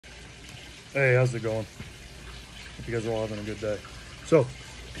Hey, how's it going? Hope you guys are all having a good day. So,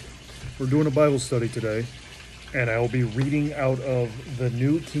 we're doing a Bible study today, and I will be reading out of the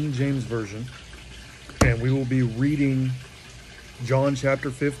New King James Version, and we will be reading John chapter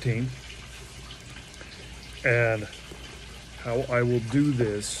 15. And how I will do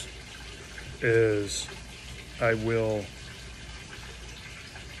this is I will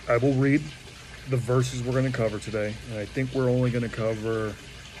read the verses we're going to cover today, and I think we're only going to cover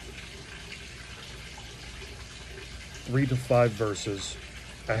 3 to 5 verses.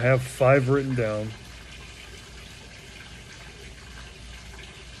 I have 5 written down.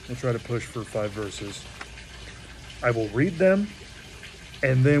 We'll try to push for 5 verses. I will read them,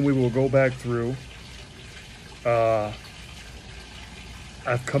 and then we will go back through. I've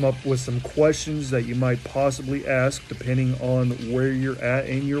come up with some questions that you might possibly ask depending on where you're at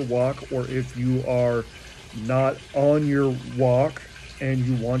in your walk, or if you are not on your walk and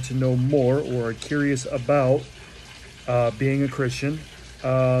you want to know more or are curious about being a Christian.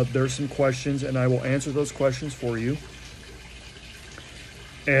 There's some questions, and I will answer those questions for you.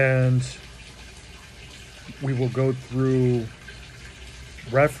 And we will go through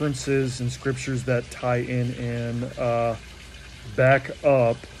references and scriptures that tie in and back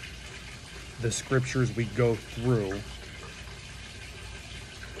up the scriptures we go through.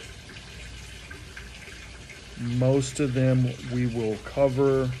 Most of them we will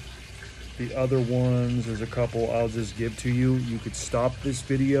cover. The other ones, there's a couple I'll just give to you. You could stop this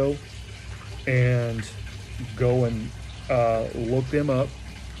video and go and look them up,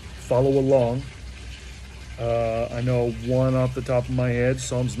 follow along. I know one off the top of my head,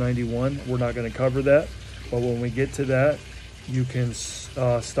 Psalms 91. We're not going to cover that, but when we get to that, you can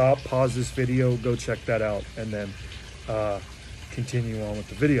stop, pause this video, go check that out, and then continue on with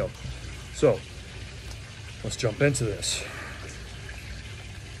the video. So let's jump into this.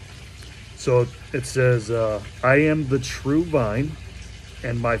 So it says, I am the true vine,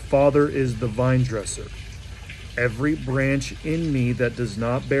 and my Father is the vine dresser. Every branch in me that does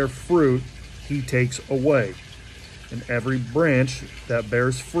not bear fruit, he takes away. And every branch that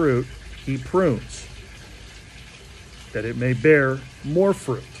bears fruit, he prunes, that it may bear more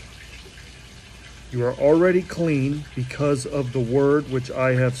fruit. You are already clean because of the word which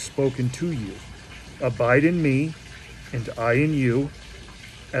I have spoken to you. Abide in me, and I in you.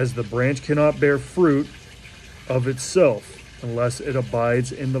 As the branch cannot bear fruit of itself unless it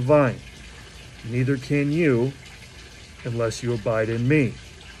abides in the vine, neither can you unless you abide in me.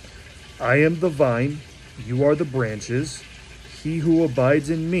 I am the vine, you are the branches. He who abides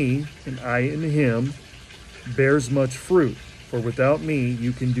in me, and I in him, bears much fruit, for without me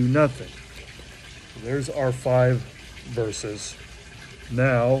you can do nothing. So there's our 5 verses.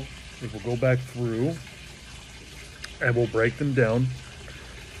 Now, we will go back through and we'll break them down.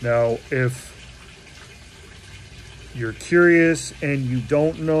 Now, if you're curious and you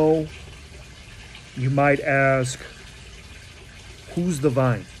don't know, you might ask, who's the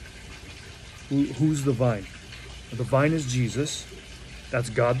vine? Who's the vine? The vine is Jesus.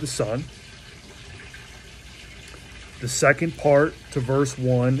 That's God the Son. The second part to verse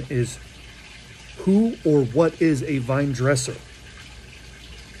 1 is, who or what is a vine dresser?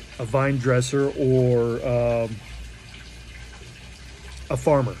 A vine dresser, or a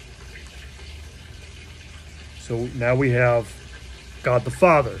farmer. So now we have God the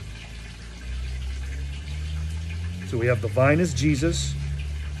Father. So we have the vine is Jesus,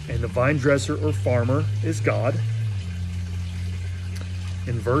 and the vine dresser or farmer is God.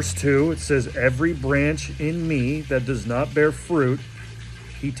 In verse 2, it says, every branch in me that does not bear fruit,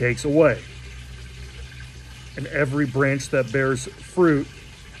 he takes away. And every branch that bears fruit,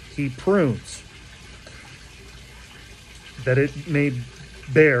 he prunes, that it may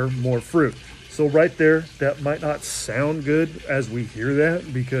bear more fruit. So right there, that might not sound good as we hear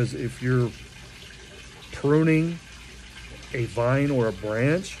that, because if you're pruning a vine or a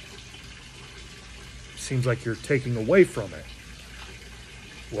branch, it seems like you're taking away from it.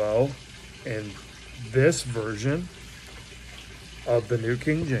 Well, in this version of the New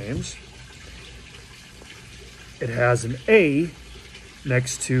King James, it has an A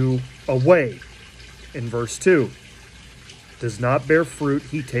next to away in verse 2. Does not bear fruit,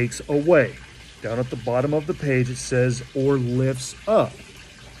 he takes away. Down at the bottom of the page, it says, or lifts up.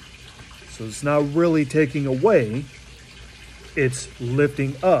 So it's not really taking away, it's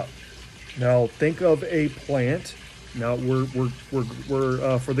lifting up. Now think of a plant. Now we're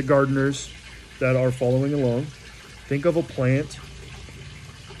for the gardeners that are following along. Think of a plant,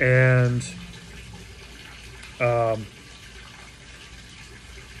 and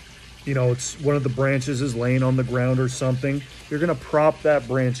you know, it's one of the branches is laying on the ground or something. You're going to prop that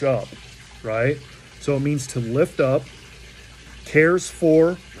branch up. right? So it means to lift up, cares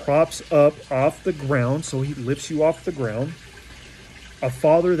for, props up off the ground. So he lifts you off the ground. A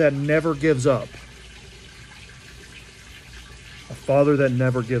father that never gives up. A father that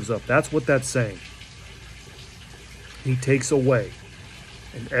never gives up. That's what that's saying. He takes away.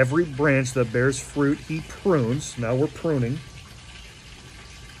 And every branch that bears fruit, he prunes. Now we're pruning.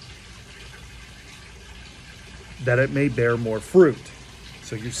 That it may bear more fruit.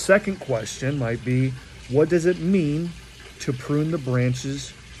 So your second question might be, what does it mean to prune the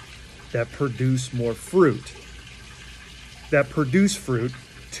branches that produce more fruit? That produce fruit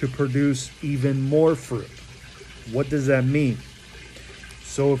to produce even more fruit. What does that mean?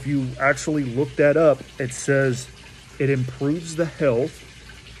 So if you actually look that up, it says it improves the health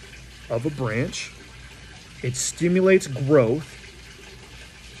of a branch. It stimulates growth.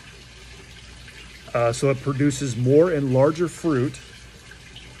 So it produces more and larger fruit.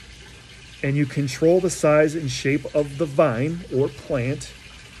 And you control the size and shape of the vine or plant.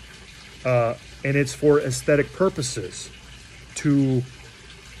 And it's for aesthetic purposes, to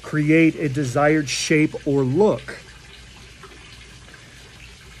create a desired shape or look.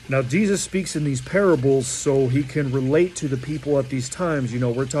 Now, Jesus speaks in these parables so he can relate to the people at these times. You know,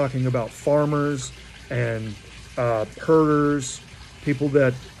 we're talking about farmers and herders, people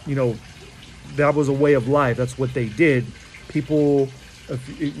that, you know, that was a way of life. That's what they did. People,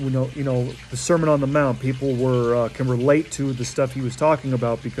 you know, the Sermon on the Mount, people were can relate to the stuff he was talking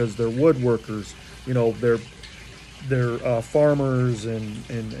about because they're woodworkers. You know, they're farmers and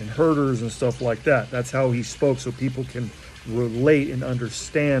herders and stuff like that. That's how he spoke, so people can relate and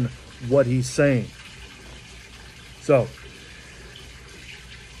understand what he's saying. So,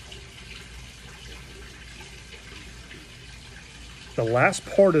 the last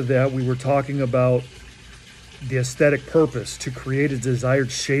part of that, we were talking about the aesthetic purpose, to create a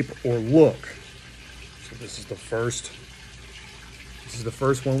desired shape or look. So this is the first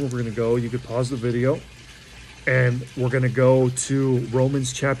one where we're going to go. You could pause the video. And we're going to go to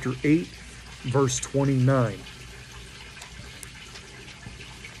Romans chapter 8, verse 29.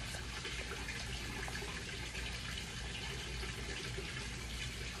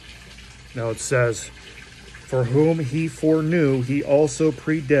 Now it says, "For whom he foreknew, he also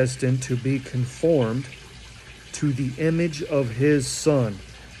predestined to be conformed to the image of his Son,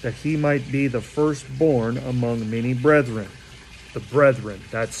 that he might be the firstborn among many brethren." The brethren,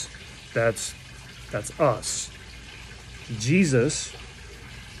 that's us. Jesus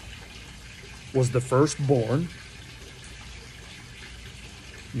was the firstborn,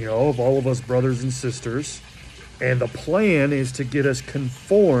 you know, of all of us brothers and sisters. And the plan is to get us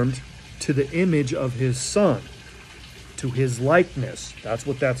conformed to the image of his Son, to his likeness. That's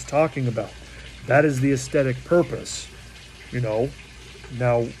what that's talking about. That is the aesthetic purpose, you know.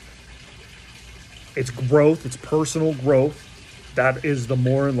 Now, it's growth, it's personal growth. That is the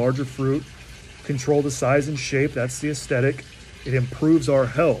more and larger fruit. Control the size and shape, that's the aesthetic. It improves our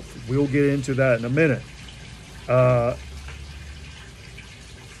health. We'll get into that in a minute. Now,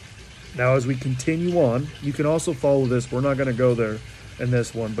 as we continue on, you can also follow this. We're not going to go there in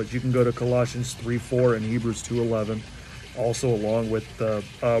this one, but you can go to Colossians 3:4 and Hebrews 2:11, also along with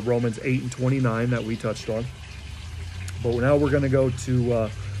Romans 8 and 29 that we touched on. But now we're going to go to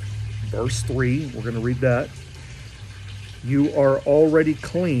verse 3. We're going to read that. "You are already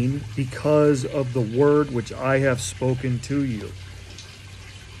clean because of the word which I have spoken to you."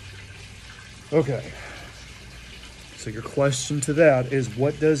 Okay. So your question to that is,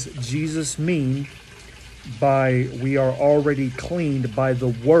 what does Jesus mean by "we are already cleaned by the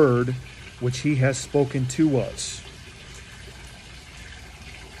word which he has spoken to us"?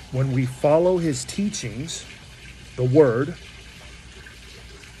 When we follow his teachings, the word,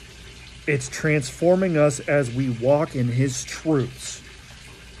 it's transforming us as we walk in his truths.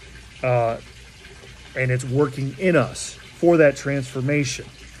 And it's working in us for that transformation.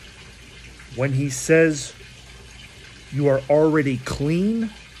 When he says you are already clean,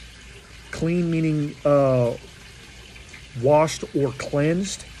 clean meaning washed or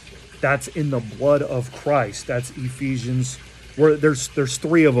cleansed, that's in the blood of Christ. That's Ephesians, where there's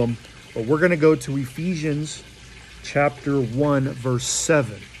three of them, but we're going to go to Ephesians chapter 1, verse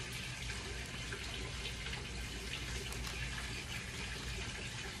 7.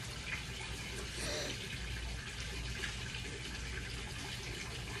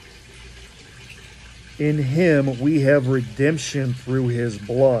 "In him we have redemption through his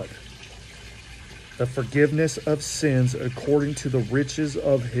blood, the forgiveness of sins according to the riches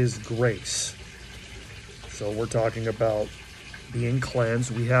of his grace." So we're talking about being cleansed.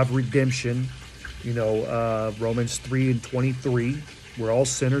 We have redemption, you know, Romans 3 and 23. We're all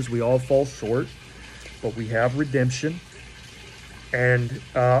sinners. We all fall short, but we have redemption. And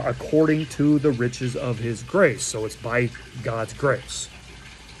according to the riches of his grace. So it's by God's grace.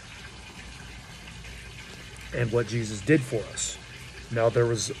 And what Jesus did for us. Now there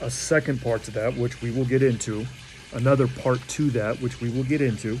was a second part to that, which we will get into. Another part to that, which we will get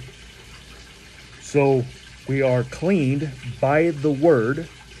into. So we are cleaned by the word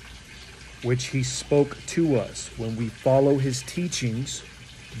which he spoke to us. When we follow his teachings,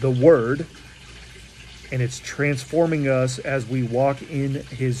 the word, and it's transforming us as we walk in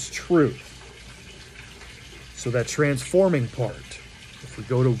his truth. So that transforming part, if we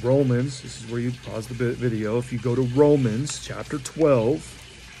go to Romans, this is where you pause the video. If you go to Romans chapter 12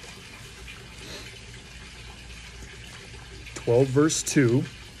 verse 2,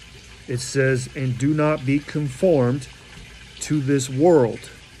 it says, "And do not be conformed to this world,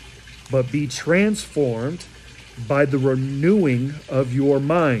 but be transformed by the renewing of your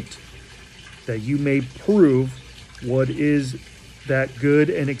mind, that you may prove what is that good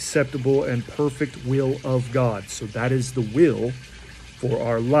and acceptable and perfect will of God." So that is the will for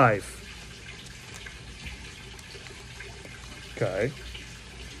our life. Okay.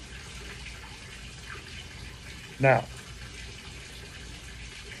 Now,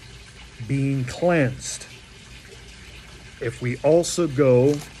 being cleansed. If we also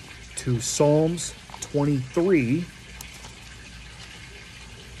go to Psalms 23,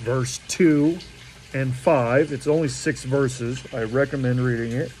 verse 2 and 5. It's only 6 verses. I recommend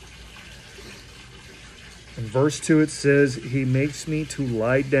reading it. In verse 2 it says, "He makes me to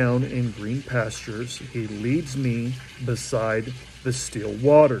lie down in green pastures. He leads me beside the still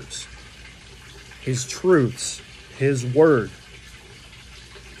waters." His truths, his word,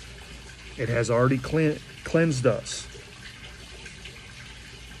 it has already cleansed us.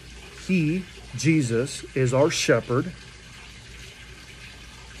 He, Jesus, is our shepherd.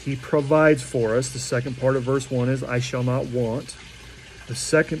 He provides for us. The second part of verse 1 is, "I shall not want." The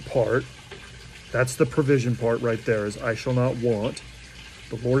second part, that's the provision part right there, is "I shall not want."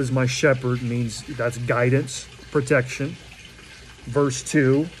 The Lord is my shepherd means that's guidance, protection. Verse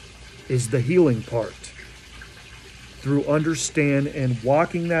 2 is the healing part. Through understand and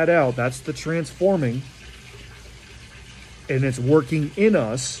walking that out, that's the transforming, and it's working in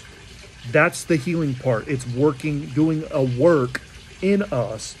us. That's the healing part. It's working, doing a work in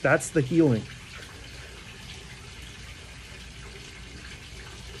us. That's the healing.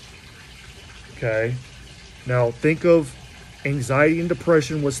 Okay. Now think of anxiety and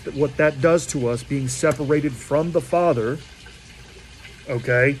depression, what that does to us, being separated from the Father.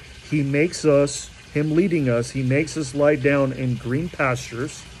 Okay. He makes us, him leading us, he makes us lie down in green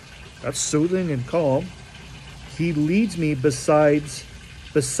pastures. That's soothing and calm. He leads me beside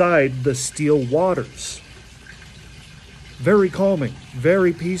the still waters. Very calming,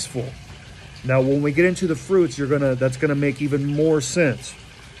 very peaceful. Now, when we get into the fruits, that's gonna make even more sense.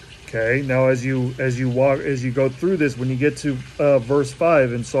 Okay. Now, as you go through this, when you get to verse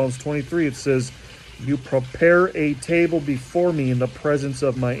 5 in Psalms 23, it says, "You prepare a table before me in the presence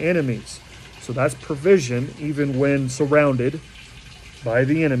of my enemies." So that's provision, even when surrounded by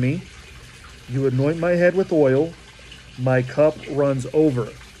the enemy. "You anoint my head with oil. My cup runs over."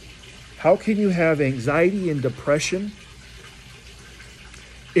 How can you have anxiety and depression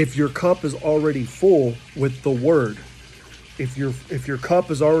if your cup is already full with the word? If your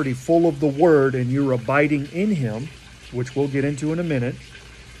cup is already full of the word and you're abiding in him, which we'll get into in a minute,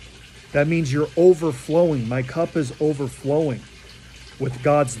 that means you're overflowing. My cup is overflowing with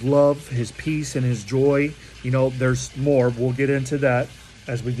God's love, his peace, and his joy. You know, there's more. We'll get into that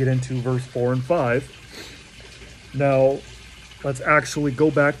as we get into verse 4 and 5. Now, let's actually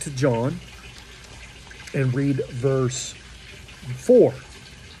go back to John and read verse 4.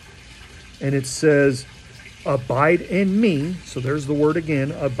 And it says, "Abide in me." So there's the word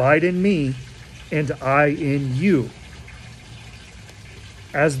again. "Abide in me, and I in you.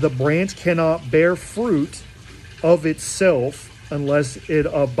 As the branch cannot bear fruit of itself unless it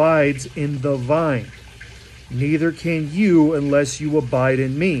abides in the vine, neither can you unless you abide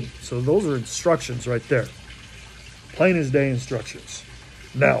in me." So those are instructions right there. Plain as day instructions.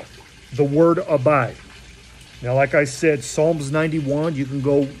 Now, the word abide. Now, like I said, Psalms 91, you can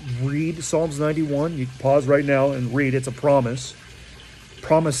go read Psalms 91. You can pause right now and read. It's a promise.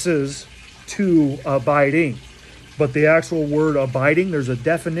 Promises to abiding. But the actual word abiding, there's a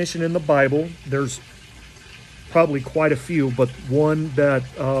definition in the Bible. There's probably quite a few, but one that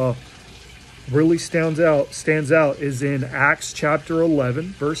really stands out is in Acts chapter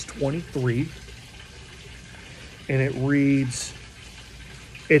 11, verse 23. And it reads,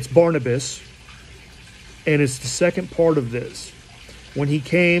 it's Barnabas, and it's the second part of this. When he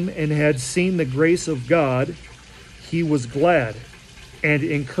came and had seen the grace of God, he was glad, and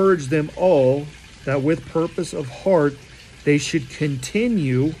encouraged them all that with purpose of heart they should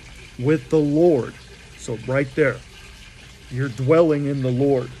continue with the Lord. So right there, you're dwelling in the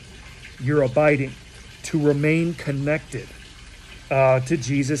Lord. You're abiding, to remain connected to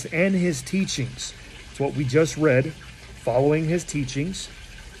Jesus and his teachings. It's what we just read, following his teachings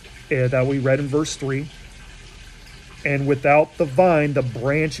that we read in verse 3. And without the vine, the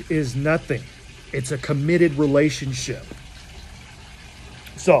branch is nothing. It's a committed relationship.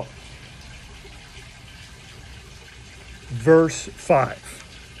 So, verse 5.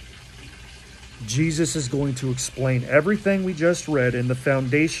 Jesus is going to explain everything we just read, and the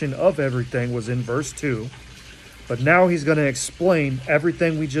foundation of everything was in verse 2. But now he's going to explain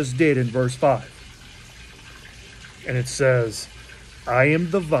everything we just did in verse 5. And it says, I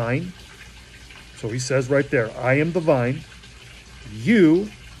am the vine. So he says right there, I am the vine. You,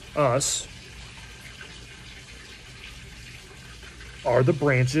 us, are the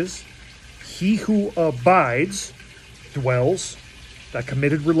branches. He who abides, dwells, that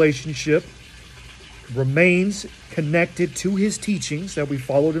committed relationship, remains connected to his teachings that we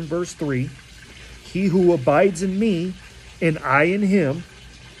followed in verse 3. He who abides in me and I in him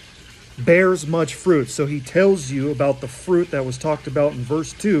bears much fruit. So he tells you about the fruit that was talked about in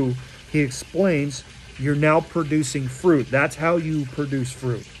verse 2. He explains you're now producing fruit. That's how you produce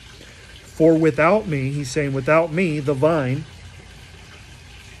fruit. For without me, he's saying without me, the vine,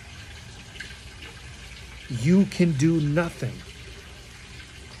 you can do nothing.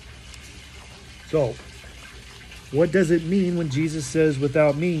 So, what does it mean when Jesus says,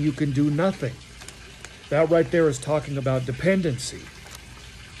 without me, you can do nothing? That right there is talking about dependency.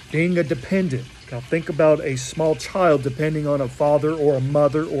 Being a dependent. Now think about a small child depending on a father or a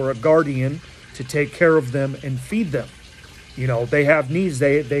mother or a guardian to take care of them and feed them. You know, they have needs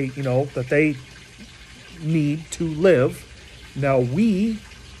that they need to live. Now we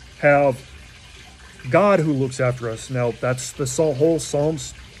have God who looks after us. Now that's the whole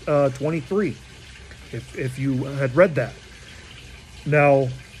Psalms 23. If you had read that. Now,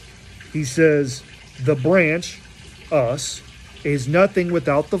 he says, the branch, us, is nothing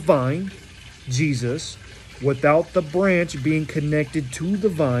without the vine, Jesus. Without the branch being connected to the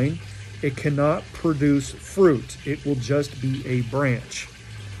vine, it cannot produce fruit. It will just be a branch.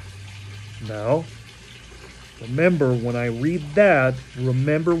 Now, remember, when I read that,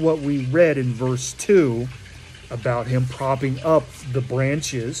 remember what we read in verse 2 about him propping up the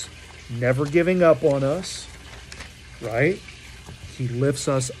branches, never giving up on us, right? He lifts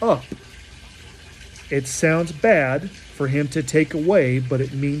us up. It sounds bad for him to take away, but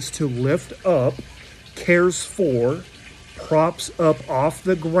it means to lift up, cares for, props up off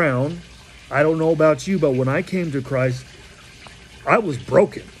the ground. I don't know about you, but when I came to Christ, I was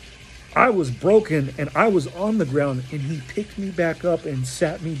broken. I was broken and I was on the ground, and he picked me back up and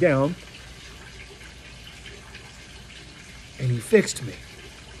sat me down, and he fixed me.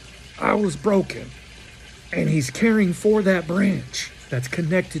 I was broken, and he's caring for that branch that's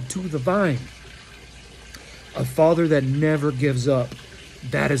connected to the vine. A father that never gives up,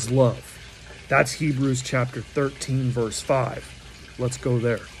 that is love. That's Hebrews chapter 13, verse 5. Let's go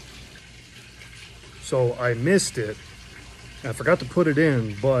there. So I missed it. I forgot to put it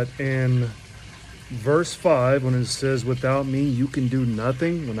in, but in verse 5, when it says, without me, you can do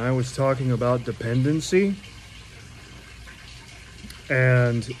nothing, when I was talking about dependency,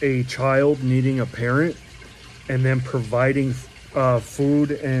 and a child needing a parent and then providing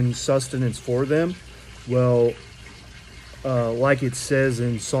food and sustenance for them. Well, like it says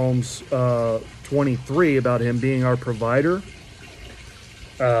in Psalms 23 about him being our provider,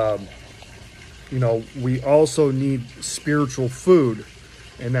 we also need spiritual food.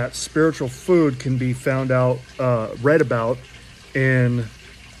 And that spiritual food can be read about in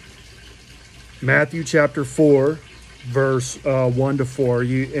Matthew chapter 4, verse 1 to 4.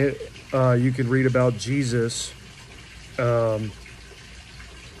 You can read about Jesus,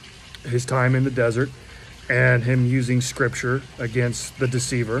 his time in the desert, and him using scripture against the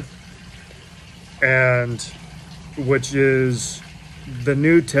deceiver, and which is the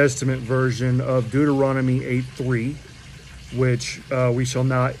New Testament version of Deuteronomy 8:3, which we shall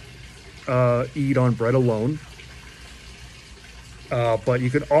not eat on bread alone. But you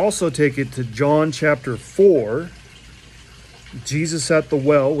could also take it to John chapter 4, Jesus at the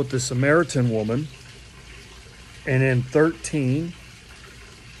well with the Samaritan woman, and in 13,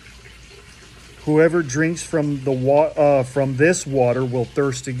 whoever drinks from from this water will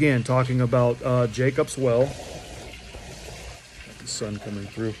thirst again. Talking about Jacob's well. The sun coming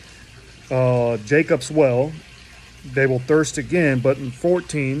through. Jacob's well, they will thirst again. But in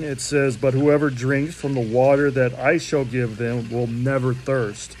 14, it says, but whoever drinks from the water that I shall give them will never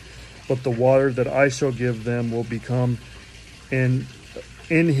thirst. But the water that I shall give them will become in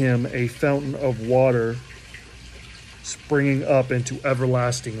him a fountain of water springing up into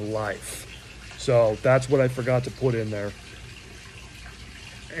everlasting life. So that's what I forgot to put in there.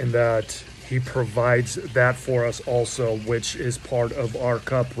 And that he provides that for us also, which is part of our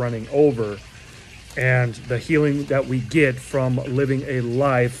cup running over. And the healing that we get from living a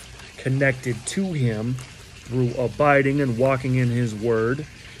life connected to him through abiding and walking in his word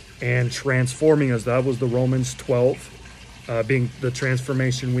and transforming us. That was the Romans 12, being the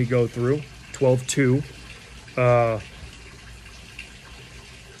transformation we go through, 12:2.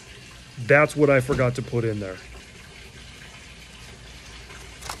 That's what I forgot to put in there.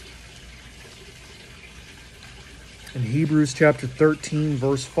 In Hebrews chapter 13,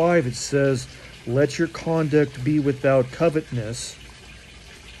 verse 5, it says, let your conduct be without covetousness.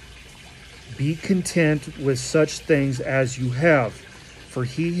 Be content with such things as you have. For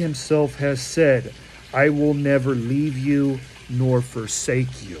he himself has said, I will never leave you nor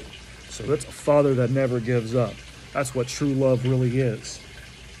forsake you. So that's a father that never gives up. That's what true love really is.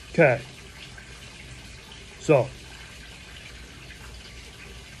 Okay. So,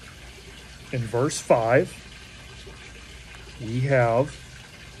 in verse 5, we have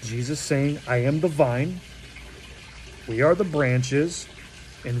Jesus saying, I am the vine. We are the branches.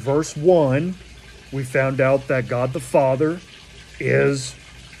 In verse 1, we found out that God the Father is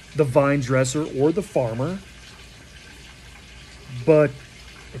the vine dresser or the farmer. But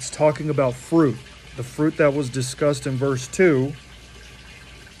it's talking about fruit. The fruit that was discussed in verse 2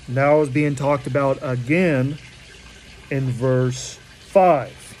 now is being talked about again in verse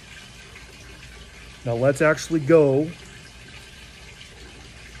 5. Now let's actually go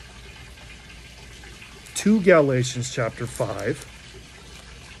to Galatians chapter 5.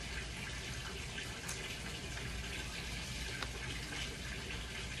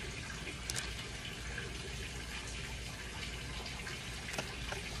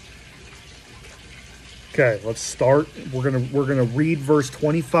 Okay, let's start. We're gonna read verse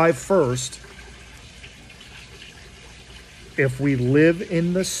 25 first. If we live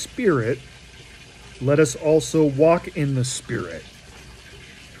in the Spirit, let us also walk in the Spirit.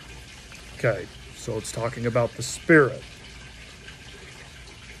 Okay, so it's talking about the Spirit.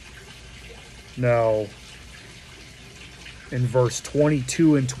 Now, in verse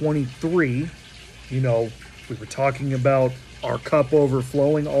 22 and 23, we were talking about our cup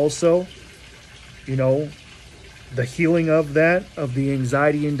overflowing also. The healing of that, of the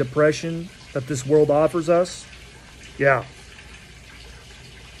anxiety and depression that this world offers us. Yeah.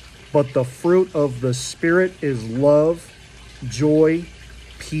 But the fruit of the Spirit is love, joy,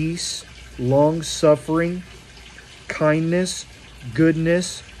 peace, long-suffering, kindness,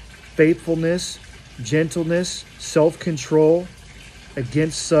 goodness, faithfulness, gentleness, self-control.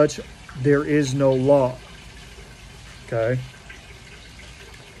 Against such there is no law. Okay?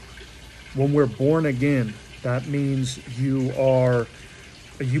 When we're born again, that means you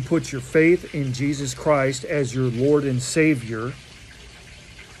put your faith in Jesus Christ as your Lord and Savior.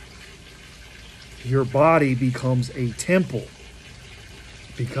 Your body becomes a temple.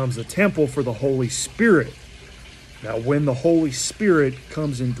 It becomes a temple for the Holy Spirit. Now, when the Holy Spirit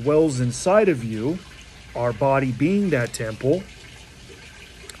comes and dwells inside of you, our body being that temple,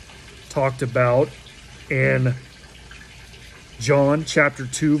 talked about in John chapter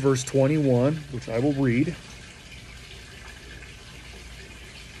 2, verse 21, which I will read.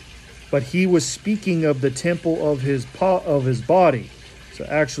 But he was speaking of the temple of his body. So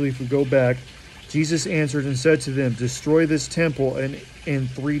actually, if we go back, Jesus answered and said to them, destroy this temple, and in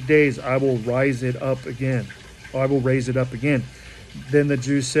 3 days I will raise it up again. Then the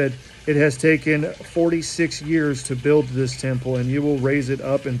Jews said, it has taken 46 years to build this temple, and you will raise it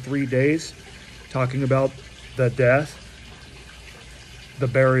up in 3 days. Talking about the death, the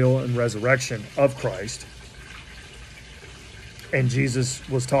burial, and resurrection of Christ. And Jesus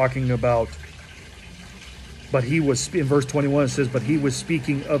was talking about, but he was, in verse 21 it says, but he was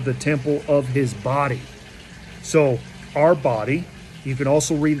speaking of the temple of his body. So our body, you can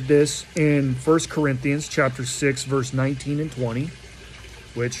also read this in 1 Corinthians chapter 6, verse 19 and 20,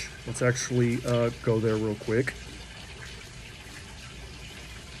 which, let's actually go there real quick.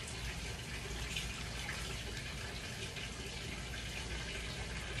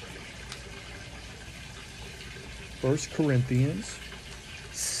 First Corinthians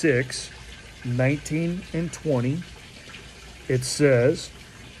 6, 19 and 20, it says,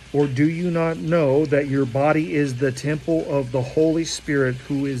 or do you not know that your body is the temple of the Holy Spirit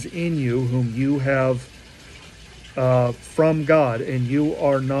who is in you, whom you have from God, and you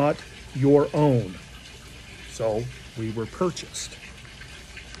are not your own. So we were purchased.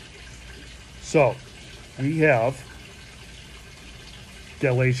 So we have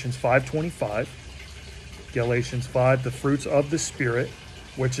Galatians 5:25, Galatians 5, the fruits of the Spirit,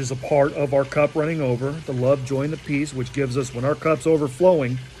 which is a part of our cup running over, the love, joy, and the peace, which gives us, when our cup's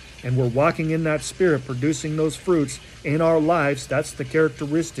overflowing and we're walking in that Spirit, producing those fruits in our lives, that's the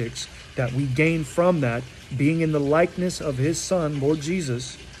characteristics that we gain from that, being in the likeness of His Son, Lord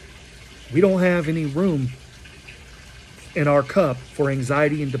Jesus. We don't have any room in our cup for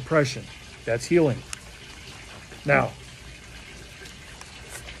anxiety and depression. That's healing. Now,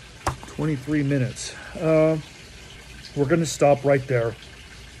 23 minutes. We're going to stop right there.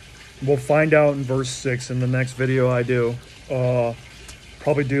 We'll find out in verse 6 in the next video I do.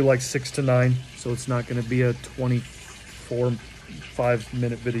 Probably do like 6 to 9, so it's not going to be a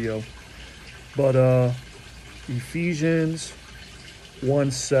 5-minute video. But Ephesians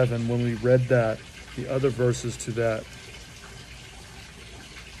 1:7, when we read that, the other verses to that,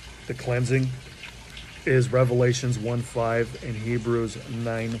 the cleansing is Revelations 1:5 and Hebrews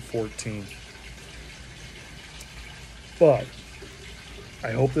 9:14. But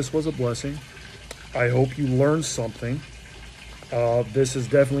I hope this was a blessing. I hope you learned something. This has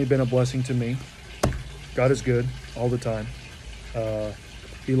definitely been a blessing to me. God is good all the time.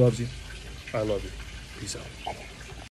 He loves you. I love you. Peace out.